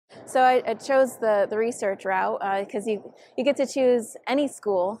So I chose the research route because you get to choose any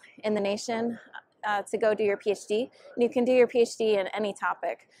school in the nation to go do your PhD. And you can do your PhD in any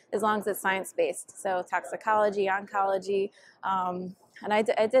topic as long as it's science-based. So toxicology, oncology, and I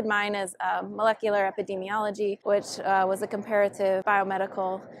did mine as molecular epidemiology, which was a comparative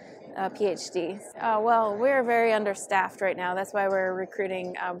biomedical PhD. Well, we're very understaffed right now. That's why we're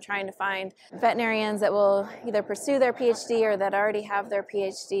recruiting, trying to find veterinarians that will either pursue their PhD or that already have their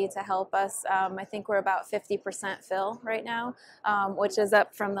PhD to help us. I think we're about 50% fill right now, which is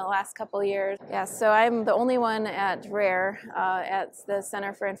up from the last couple years. Yeah, so I'm the only one at RARE, at the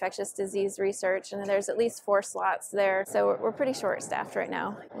Center for Infectious Disease Research, and there's at least 4 slots there. So we're pretty short-staffed right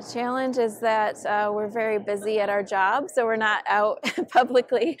now. The challenge is that we're very busy at our job, so we're not out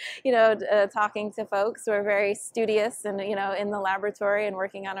publicly talking to folks. We're very studious and, in the laboratory and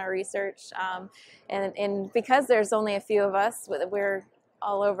working on our research. And because there's only a few of us, we're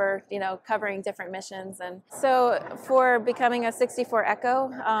all over, covering different missions. And so for becoming a 64 Echo,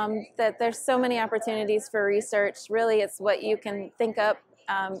 that there's so many opportunities for research. Really, it's what you can think up,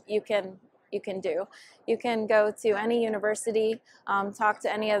 you can do. You can go to any university, talk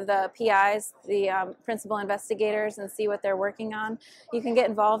to any of the PIs, the principal investigators, and see what they're working on. You can get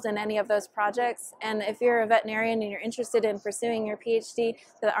involved in any of those projects, and if you're a veterinarian and you're interested in pursuing your PhD,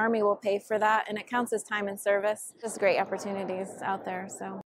 the Army will pay for that, and it counts as time in service. Just great opportunities out there. So.